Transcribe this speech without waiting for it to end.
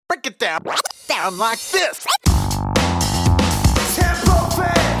Break it down like this. Tempo Fit.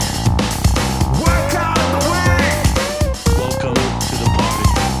 Work out of the way. Welcome to the party.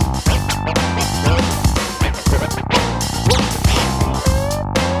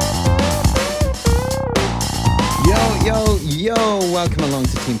 Yo, welcome along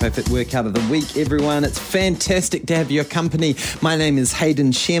to Tempo Fit Workout of the Week, everyone. It's fantastic to have your company. My name is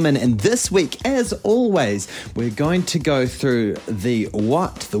Hayden Sherman, and this week, as always, we're going to go through the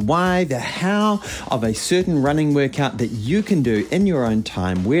what, the why, the how of a certain running workout that you can do in your own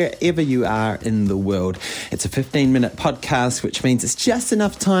time, wherever you are in the world. It's a 15-minute podcast, which means it's just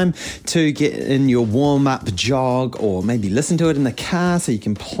enough time to get in your warm-up jog, or maybe listen to it in the car so you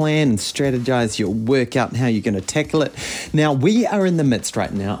can plan and strategize your workout and how you're going to tackle it. Now, we are in the midst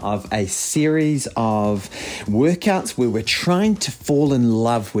right now of a series of workouts where we're trying to fall in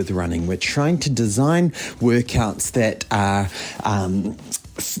love with running. We're trying to design workouts that are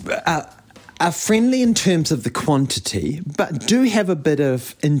friendly in terms of the quantity, but do have a bit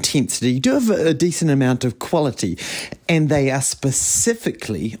of intensity, do have a decent amount of quality, and they are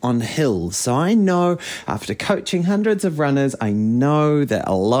specifically on hills. So I know, after coaching hundreds of runners, I know that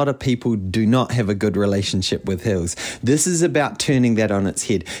a lot of people do not have a good relationship with hills. This is about turning that on its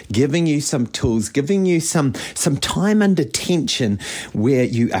head, giving you some tools, giving you some time under tension where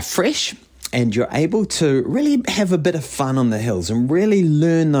you are fresh, and you're able to really have a bit of fun on the hills and really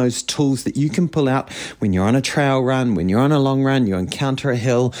learn those tools that you can pull out when you're on a trail run, when you're on a long run, you encounter a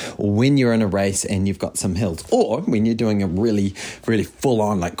hill, or when you're in a race and you've got some hills, or when you're doing a really, really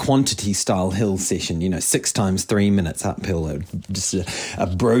full-on like quantity style hill session, 6 times 3 minutes uphill, just a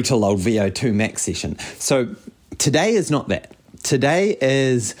brutal old VO2 max session. So today is not that. Today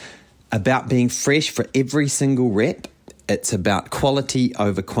is about being fresh for every single rep. It's about quality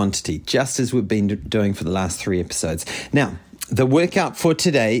over quantity, just as we've been doing for the last 3 episodes. Now, the workout for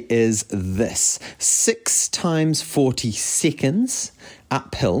today is this: 6 times 40 seconds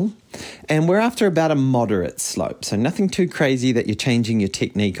uphill, and we're after about a moderate slope. So nothing too crazy that you're changing your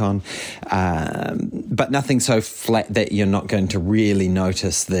technique on, but nothing so flat that you're not going to really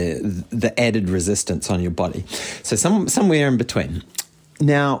notice the added resistance on your body. So somewhere in between.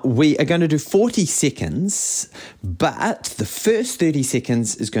 Now, we are going to do 40 seconds, but the first 30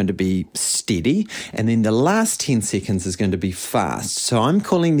 seconds is going to be steady, and then the last 10 seconds is going to be fast. So I'm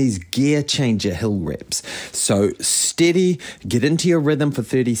calling these gear changer hill reps. So steady, get into your rhythm for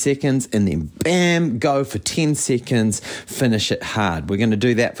 30 seconds, and then bam, go for 10 seconds, finish it hard. We're going to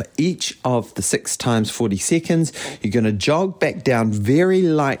do that for each of the 6 times 40 seconds. You're going to jog back down very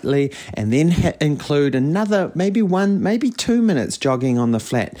lightly, and then include another maybe 2 minutes jogging on the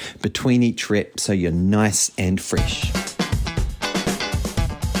flat between each rep, so you're nice and fresh.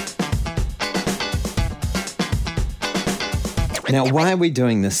 Now, why are we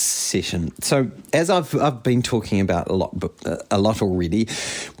doing this session? So, as I've been talking about a lot already,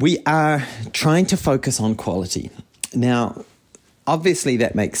 we are trying to focus on quality. Now, obviously,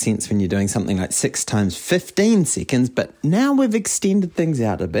 that makes sense when you're doing something like 6 times 15 seconds, but now we've extended things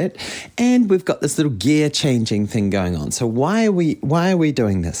out a bit, and we've got this little gear changing thing going on. So why are we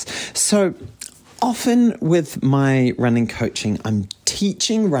doing this? So often with my running coaching, I'm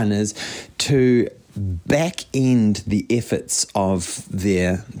teaching runners to back end the efforts of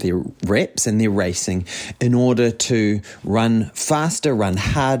their reps and their racing in order to run faster, run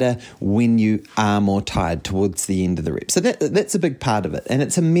harder when you are more tired towards the end of the rep. So that's a big part of it, and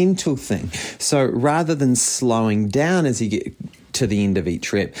it's a mental thing. So rather than slowing down as you get to the end of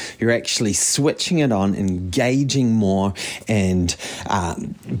each rep, you're actually switching it on, engaging more, and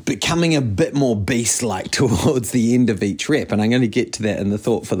becoming a bit more beast-like towards the end of each rep. And I'm going to get to that in the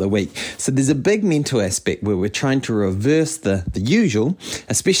thought for the week. So there's a big mental aspect where we're trying to reverse the usual,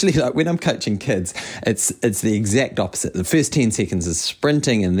 especially like when I'm coaching kids, it's the exact opposite. The first 10 seconds is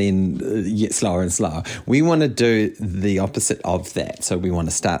sprinting, and then you get slower and slower. We want to do the opposite of that. So we want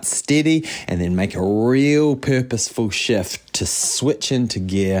to start steady and then make a real purposeful shift to switch into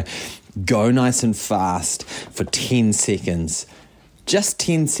gear, go nice and fast for 10 seconds, just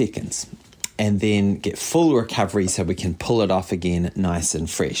 10 seconds, and then get full recovery so we can pull it off again nice and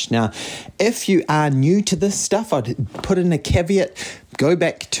fresh. Now, if you are new to this stuff, I'd put in a caveat. Go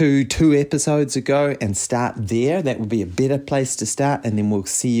back to 2 episodes ago and start there. That would be a better place to start, and then we'll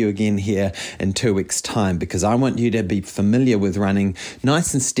see you again here in 2 weeks' time, because I want you to be familiar with running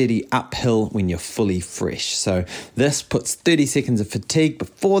nice and steady uphill when you're fully fresh. So this puts 30 seconds of fatigue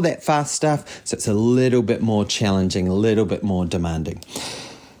before that fast stuff, so it's a little bit more challenging, a little bit more demanding.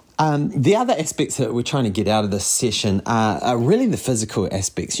 The other aspects that we're trying to get out of this session are really the physical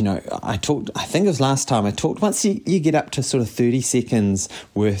aspects. You know, I think it was last time I talked, once you get up to sort of 30 seconds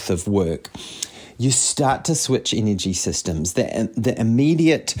worth of work, you start to switch energy systems. The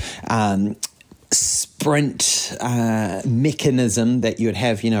immediate sprint mechanism that you would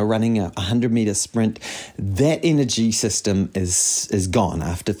have, running a 100-meter sprint, that energy system is gone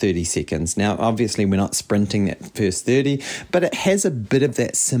after 30 seconds. Now, obviously, we're not sprinting that first 30, but it has a bit of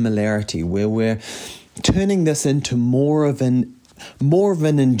that similarity where we're turning this into more of an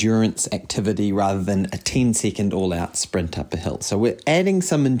endurance activity rather than a 10-second all-out sprint up a hill. So we're adding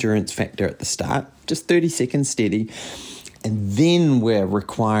some endurance factor at the start, just 30 seconds steady, and then we're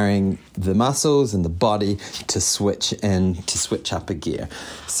requiring the muscles and the body to switch up a gear.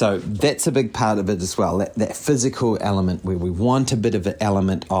 So that's a big part of it as well, that physical element where we want a bit of an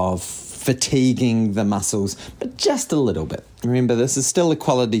element of fatiguing the muscles, but just a little bit. Remember, this is still a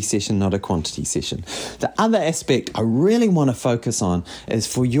quality session, not a quantity session. The other aspect I really want to focus on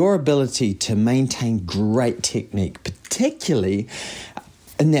is for your ability to maintain great technique, particularly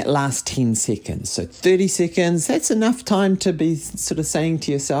in that last 10 seconds. So 30 seconds, that's enough time to be sort of saying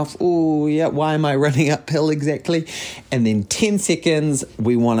to yourself, oh yeah, why am I running uphill exactly? And then 10 seconds,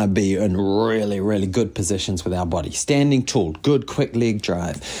 we want to be in really, really good positions with our body. Standing tall, good quick leg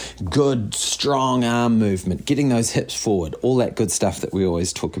drive, good strong arm movement, getting those hips forward, all that good stuff that we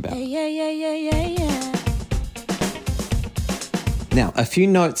always talk about. Yeah. Now, a few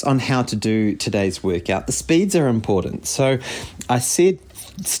notes on how to do today's workout. The speeds are important. So I said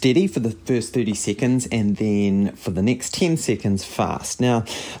steady for the first 30 seconds and then for the next 10 seconds fast. Now,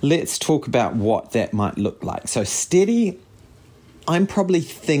 let's talk about what that might look like. So steady, I'm probably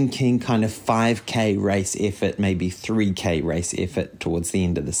thinking kind of 5K race effort, maybe 3K race effort towards the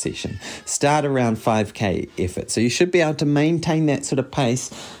end of the session. Start around 5K effort. So you should be able to maintain that sort of pace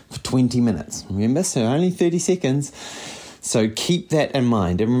for 20 minutes. Remember, so only 30 seconds. So keep that in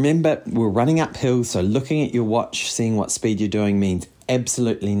mind. And remember, we're running uphill, so looking at your watch, seeing what speed you're doing means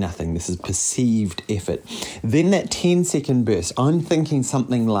absolutely nothing. This is perceived effort. Then that 10-second burst, I'm thinking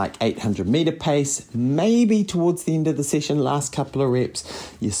something like 800-meter pace, maybe towards the end of the session, last couple of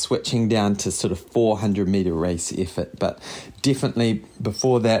reps, you're switching down to sort of 400-meter race effort. But definitely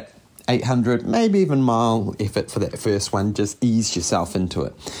before that, 800, maybe even mile effort for that first one. Just ease yourself into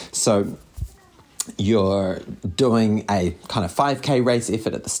it. So you're doing a kind of 5K race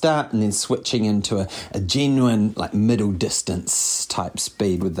effort at the start and then switching into a genuine like middle distance type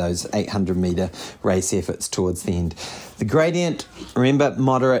speed with those 800-meter race efforts towards the end. The gradient, remember,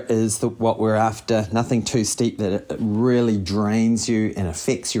 moderate is what we're after. Nothing too steep that it really drains you and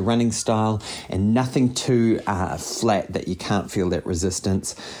affects your running style, and nothing too flat that you can't feel that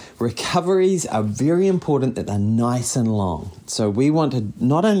resistance. Recoveries are very important that they're nice and long. So we want to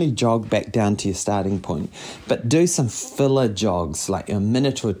not only jog back down to your starting point, but do some filler jogs, like a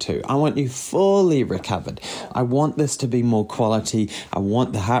minute or two. I want you fully recovered. I want this to be more quality. I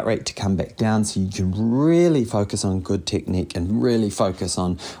want the heart rate to come back down so you can really focus on good technique and really focus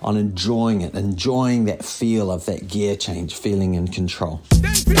on enjoying it, enjoying that feel of that gear change, feeling in control.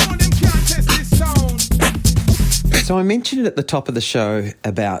 So I mentioned at the top of the show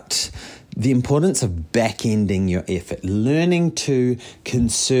about the importance of back-ending your effort, learning to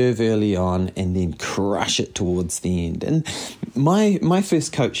conserve early on and then crush it towards the end. And my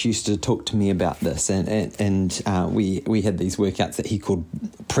first coach used to talk to me about this, and we had these workouts that he called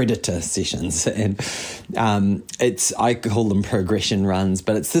predator sessions, and I call them progression runs,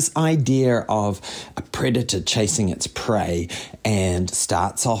 but it's this idea of a predator chasing its prey and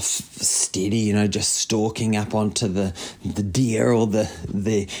starts off steady, just stalking up onto the deer or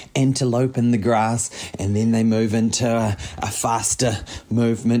the antelope in the grass, and then they move into a faster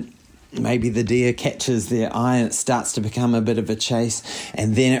movement. Maybe the deer catches their eye and it starts to become a bit of a chase,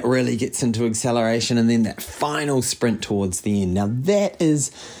 and then it really gets into acceleration, and then that final sprint towards the end. Now that is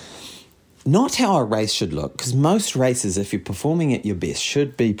not how a race should look, because most races, if you're performing at your best,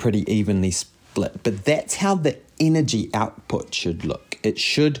 should be pretty evenly split, but that's how the energy output should look. It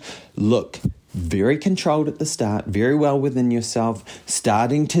should look very controlled at the start, very well within yourself,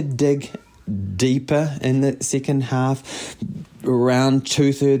 starting to dig deeper in the second half. Around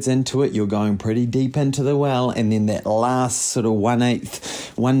 2/3 into it, you're going pretty deep into the well, and then that last sort of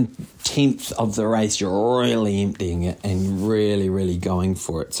 1/10 of the race, you're really emptying it and really, really going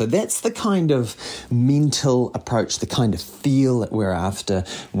for it. So that's the kind of mental approach, the kind of feel that we're after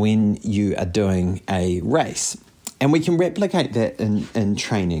when you are doing a race. And we can replicate that in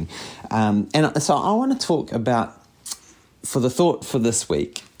training. And so I want to talk about, for the thought for this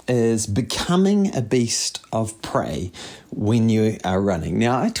week, is becoming a beast of prey when you are running.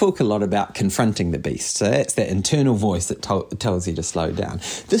 Now, I talk a lot about confronting the beast. So that's that internal voice that tells you to slow down.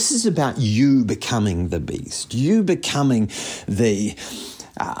 This is about you becoming the beast. You becoming the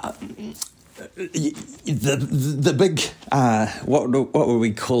big, what would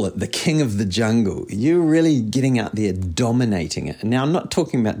we call it? The king of the jungle. You're really getting out there dominating it. Now, I'm not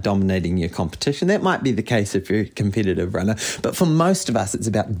talking about dominating your competition. That might be the case if you're a competitive runner. But for most of us, it's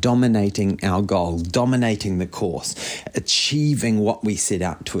about dominating our goal, dominating the course, achieving what we set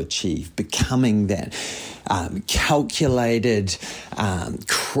out to achieve, becoming that calculated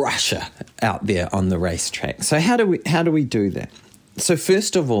crusher out there on the racetrack. So how do we do that? So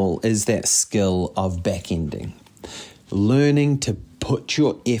first of all is that skill of back-ending, learning to put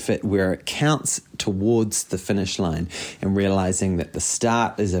your effort where it counts towards the finish line and realizing that the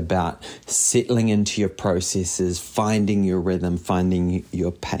start is about settling into your processes, finding your rhythm, finding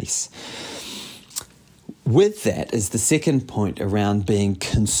your pace. With that is the second point around being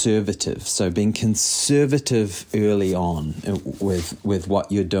conservative. So being conservative early on with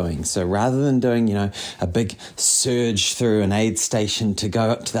what you're doing. So rather than doing, a big surge through an aid station to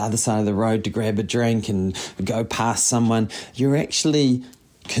go up to the other side of the road to grab a drink and go past someone, you're actually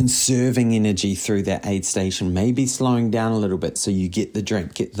conserving energy through that aid station, maybe slowing down a little bit so you get the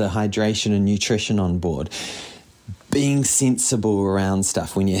drink, get the hydration and nutrition on board. Being sensible around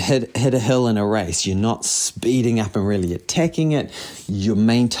stuff. When you hit a hill in a race, you're not speeding up and really attacking it. You're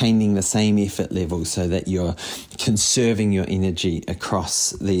maintaining the same effort level so that you're conserving your energy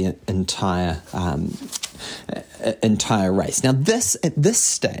across the entire race. Now, at this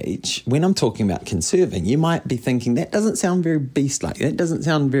stage, when I'm talking about conserving, you might be thinking that doesn't sound very beast-like. That doesn't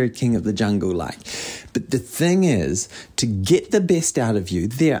sound very king of the jungle-like. But the thing is, to get the best out of you,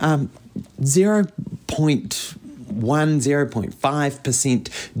 there are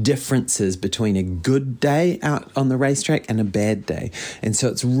 0.5% differences between a good day out on the racetrack and a bad day. And so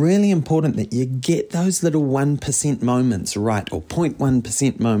it's really important that you get those little 1% moments right, or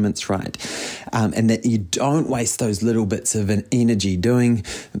 0.1% moments right, and that you don't waste those little bits of energy doing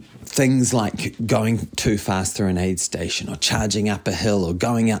things like going too fast through an aid station or charging up a hill or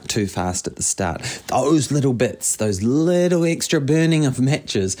going out too fast at the start. Those little bits, those little extra burning of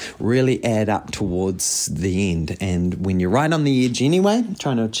matches really add up towards the end. And when you're right on the edge anyway,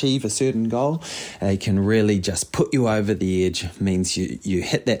 trying to achieve a certain goal, they can really just put you over the edge. Means you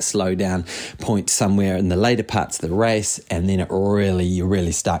hit that slow down point somewhere in the later parts of the race, and then you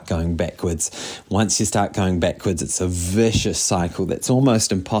really start going backwards. Once you start going backwards, it's a vicious cycle that's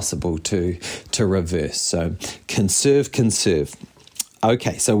almost impossible to reverse. So conserve.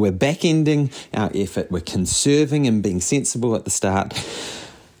 Okay, so we're back-ending our effort. We're conserving and being sensible at the start.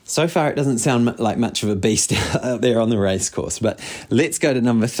 So far, it doesn't sound like much of a beast out there on the race course, but let's go to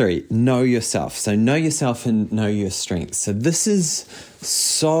number 3, know yourself. So know yourself and know your strengths. So this is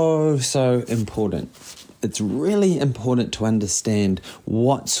so important. It's really important to understand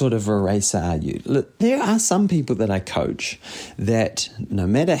what sort of a racer are you. Look, there are some people that I coach that no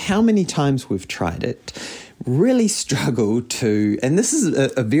matter how many times we've tried it, really struggle to, and this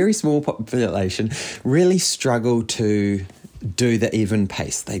is a very small population, really struggle to do the even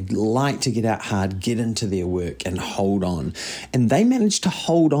pace. They like to get out hard, get into their work and hold on. And they manage to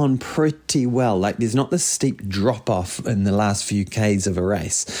hold on pretty well. Like there's not this steep drop off in the last few Ks of a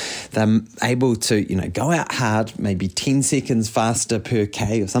race. They're able to, go out hard, maybe 10 seconds faster per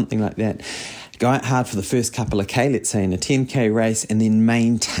K or something like that. Go out hard for the first couple of K, let's say in a 10K race, and then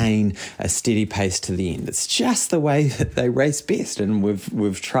maintain a steady pace to the end. It's just the way that they race best. And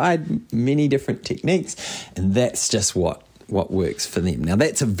we've tried many different techniques, and that's just what works for them. Now,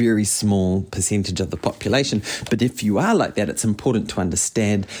 that's a very small percentage of the population, but if you are like that, it's important to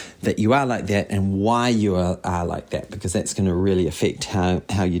understand that you are like that and why you are like that, because that's going to really affect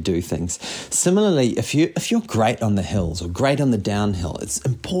how you do things. Similarly, if you're great on the hills or great on the downhill, it's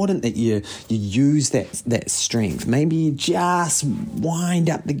important that you use that strength. Maybe you just wind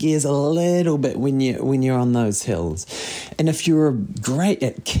up the gears a little bit when you're on those hills. And if you're great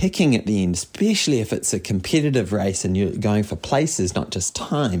at kicking at the end, especially if it's a competitive race and you're going for places, not just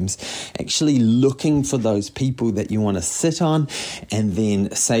times, actually looking for those people that you want to sit on and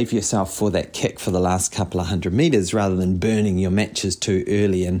then save yourself for that kick for the last couple of 100 meters rather than burning your matches too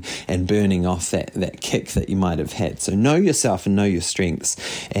early and burning off that kick that you might have had. So know yourself and know your strengths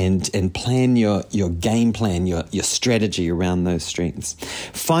and plan your game plan, your strategy around those strengths.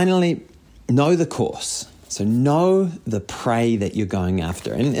 Finally, know the course. So know the prey that you're going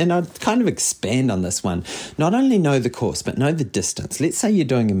after. And I'd kind of expand on this one. Not only know the course, but know the distance. Let's say you're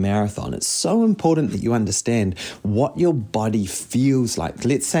doing a marathon. It's so important that you understand what your body feels like.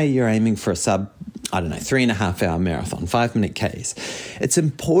 Let's say you're aiming for a 3.5 hour marathon, 5-minute Ks. It's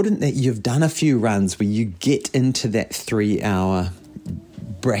important that you've done a few runs where you get into that 3 hour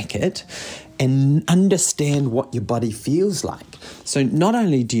bracket and understand what your body feels like. So not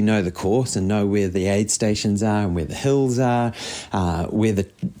only do you know the course and know where the aid stations are and where the hills are, where the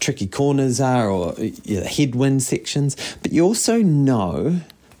tricky corners are or the headwind sections, but you also know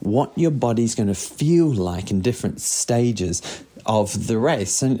what your body's going to feel like in different stages of the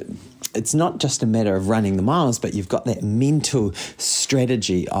race. And it's not just a matter of running the miles, but you've got that mental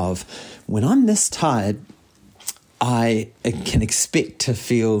strategy of, when I'm this tired, I can expect to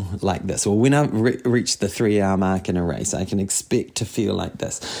feel like this. Or when I reach the 3 hour mark in a race, I can expect to feel like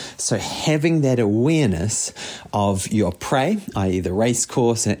this. So having that awareness of your prey, i.e. the race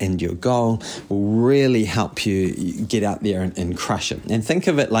course and your goal, will really help you get out there and crush it. And think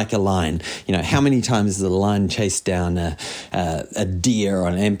of it like a lion. You know, how many times does a lion chase down a deer or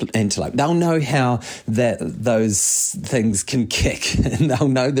an antelope? They'll know how those things can kick, and they'll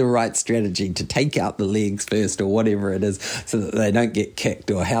know the right strategy to take out the legs first or whatever it is, so that they don't get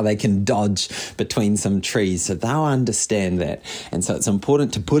kicked, or how they can dodge between some trees. So they'll understand that. And so it's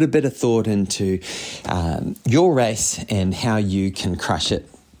important to put a bit of thought into your race and how you can crush it.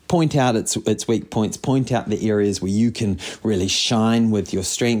 Point out its weak points, point out the areas where you can really shine with your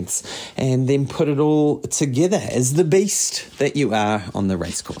strengths, and then put it all together as the beast that you are on the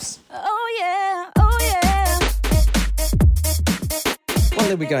race course. Oh yeah, oh yeah. Well,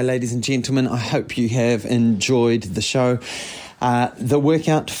 there we go, ladies and gentlemen. I hope you have enjoyed the show. The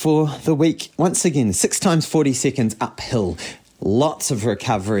workout for the week, once again, 6 times 40 seconds uphill. Lots of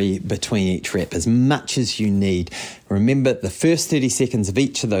recovery between each rep, as much as you need. Remember, the first 30 seconds of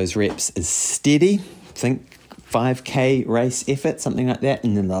each of those reps is steady. Think 5K race effort, something like that.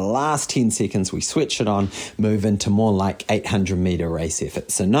 And then the last 10 seconds, we switch it on, move into more like 800 meter race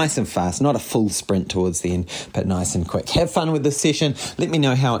effort. So nice and fast, not a full sprint towards the end, but nice and quick. Have fun with this session. Let me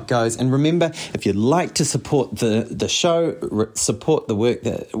know how it goes. And remember, if you'd like to support the show, support the work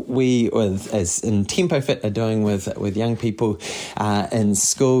that we, as in Tempo Fit, are doing with young people in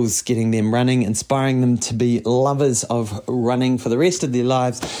schools, getting them running, inspiring them to be lovers of running for the rest of their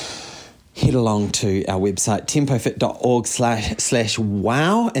lives, head along to our website,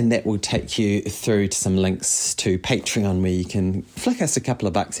 tempofit.org/wow, and that will take you through to some links to Patreon, where you can flick us a couple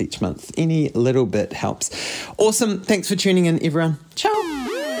of bucks each month. Any little bit helps. Awesome. Thanks for tuning in, everyone. Ciao.